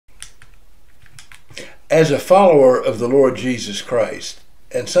As a follower of the Lord Jesus Christ,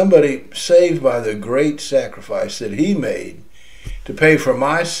 and somebody saved by the great sacrifice that he made to pay for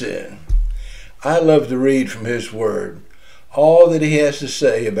my sin, I love to read from his word all that he has to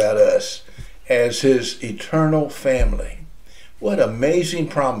say about us as his eternal family. What amazing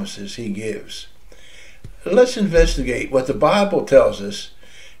promises he gives. Let's investigate what the Bible tells us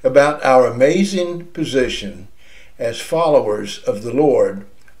about our amazing position as followers of the Lord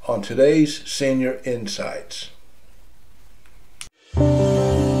on today's Senior Insights.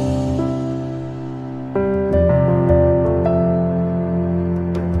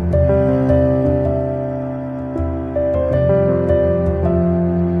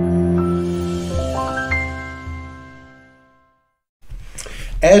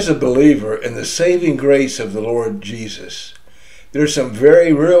 As a believer in the saving grace of the Lord Jesus, there are some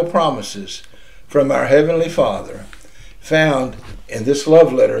very real promises from our Heavenly Father found in this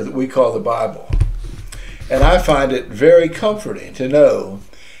love letter that we call the Bible. And I find it very comforting to know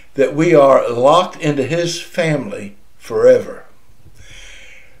that we are locked into his family forever.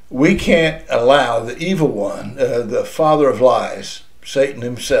 We can't allow the evil one, the father of lies, Satan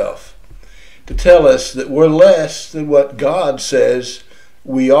himself, to tell us that we're less than what God says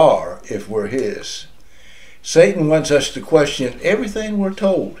we are if we're his. Satan wants us to question everything we're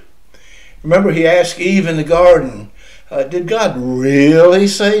told. Remember, he asked Eve in the garden, did God really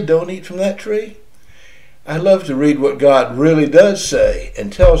say don't eat from that tree? I love to read what God really does say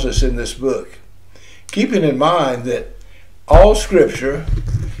and tells us in this book, keeping in mind that all Scripture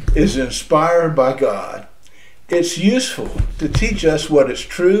is inspired by God. It's useful to teach us what is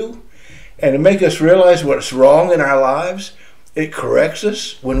true and to make us realize what's wrong in our lives. It corrects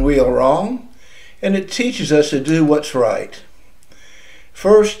us when we are wrong, and it teaches us to do what's right.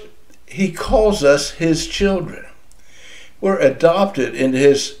 First, he calls us his children. We're adopted into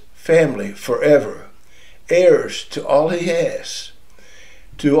his family forever, heirs to all he has.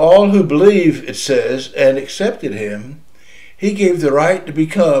 To all who believe, it says, and accepted him, he gave the right to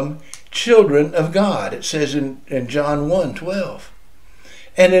become children of God. It says in John 1:12.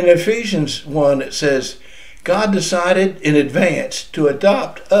 And in Ephesians 1, it says, God decided in advance to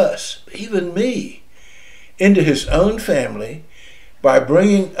adopt us, even me, into his own family by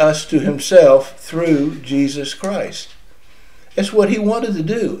bringing us to himself through Jesus Christ. It's what he wanted to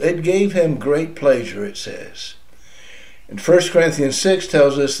do. It gave him great pleasure, it says. And 1 Corinthians 6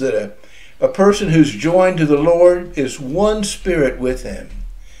 tells us that a person who's joined to the Lord is one spirit with him.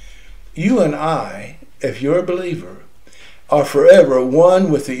 You and I, if you're a believer, are forever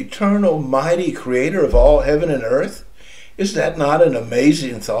one with the eternal, mighty creator of all heaven and earth. Is that not an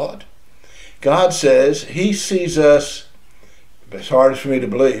amazing thought? God says he sees us, it's hard for me to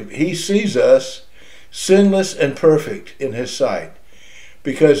believe, he sees us sinless and perfect in his sight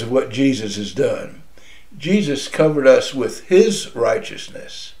because of what Jesus has done. Jesus covered us with his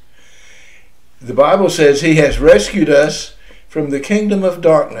righteousness. The Bible says he has rescued us from the kingdom of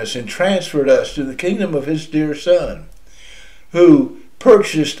darkness and transferred us to the kingdom of his dear Son, who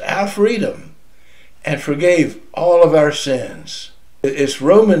purchased our freedom and forgave all of our sins. It's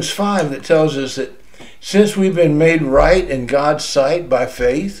Romans 5 that tells us that since we've been made right in God's sight by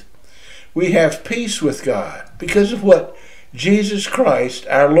faith, we have peace with God because of what Jesus Christ,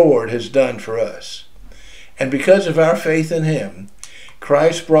 our Lord, has done for us. And because of our faith in him,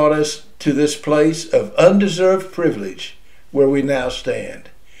 Christ brought us to this place of undeserved privilege where we now stand.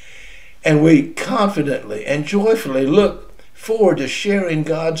 And we confidently and joyfully look forward to sharing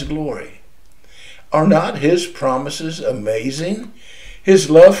God's glory. Are not his promises amazing? His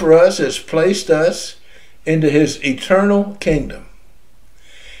love for us has placed us into his eternal kingdom.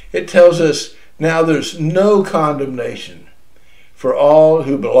 It tells us now there's no condemnation for all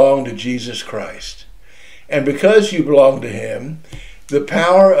who belong to Jesus Christ. And because you belong to him, the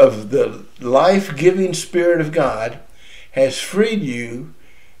power of the life-giving Spirit of God has freed you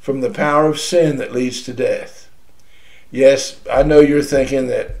from the power of sin that leads to death. Yes, I know you're thinking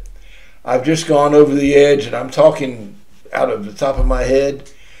that I've just gone over the edge and I'm talking out of the top of my head,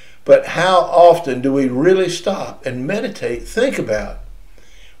 but how often do we really stop and meditate, think about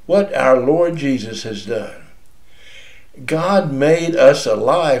what our Lord Jesus has done? God made us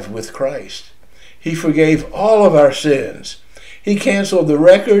alive with Christ. He forgave all of our sins. He canceled the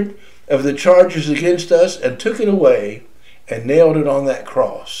record of the charges against us and took it away and nailed it on that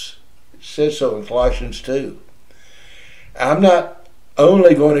cross. It says so in Colossians 2. I'm not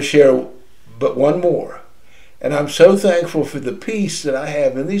only going to share but one more. And I'm so thankful for the peace that I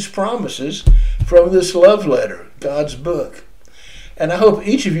have in these promises from this love letter, God's book. And I hope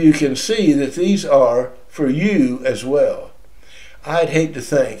each of you can see that these are for you as well. I'd hate to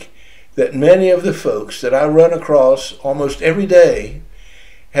think that many of the folks that I run across almost every day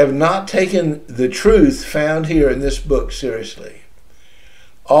have not taken the truth found here in this book seriously.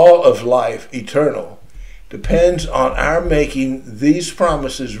 All of life eternal depends on our making these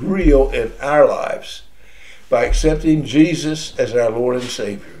promises real in our lives by accepting Jesus as our Lord and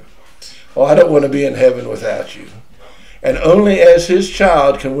Savior. Oh, I don't want to be in heaven without you. And only as his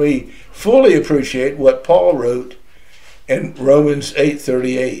child can we fully appreciate what Paul wrote in Romans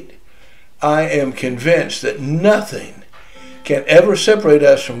 8:38. I am convinced that nothing can ever separate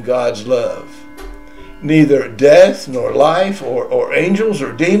us from God's love. Neither death nor life or angels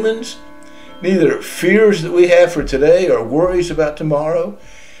or demons, neither fears that we have for today or worries about tomorrow,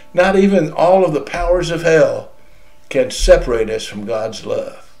 not even all of the powers of hell can separate us from God's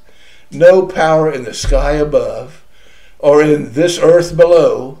love. No power in the sky above or in this earth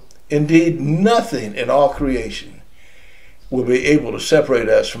below, indeed nothing in all creation, will be able to separate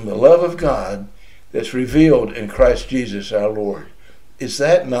us from the love of God that's revealed in Christ Jesus our Lord. Is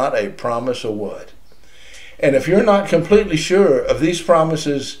that not a promise or what? And if you're not completely sure of these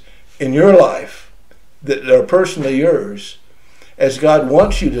promises in your life that are personally yours, as God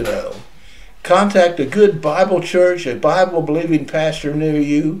wants you to know, contact a good Bible church, a Bible-believing pastor near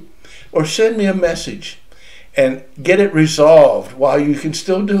you, or send me a message and get it resolved while you can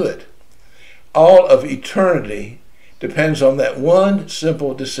still do it. All of eternity depends on that one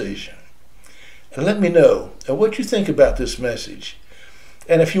simple decision. And let me know what you think about this message.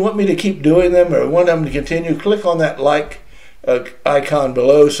 And if you want me to keep doing them or want them to continue, click on that like icon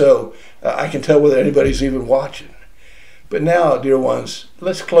below so I can tell whether anybody's even watching. But now, dear ones,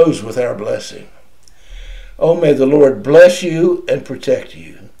 let's close with our blessing. Oh, may the Lord bless you and protect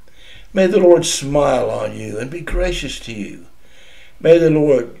you. May the Lord smile on you and be gracious to you. May the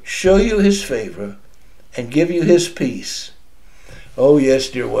Lord show you his favor and give you his peace. Oh, yes,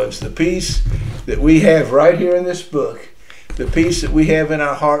 dear ones, the peace that we have right here in this book, the peace that we have in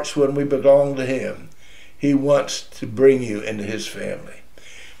our hearts when we belong to him, he wants to bring you into his family.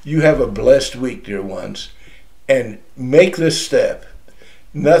 You have a blessed week, dear ones, and make this step.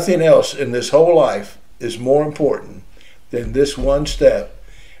 Nothing else in this whole life is more important than this one step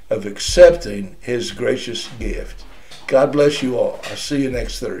of accepting his gracious gift. God bless you all. I'll see you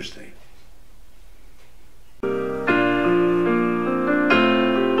next Thursday.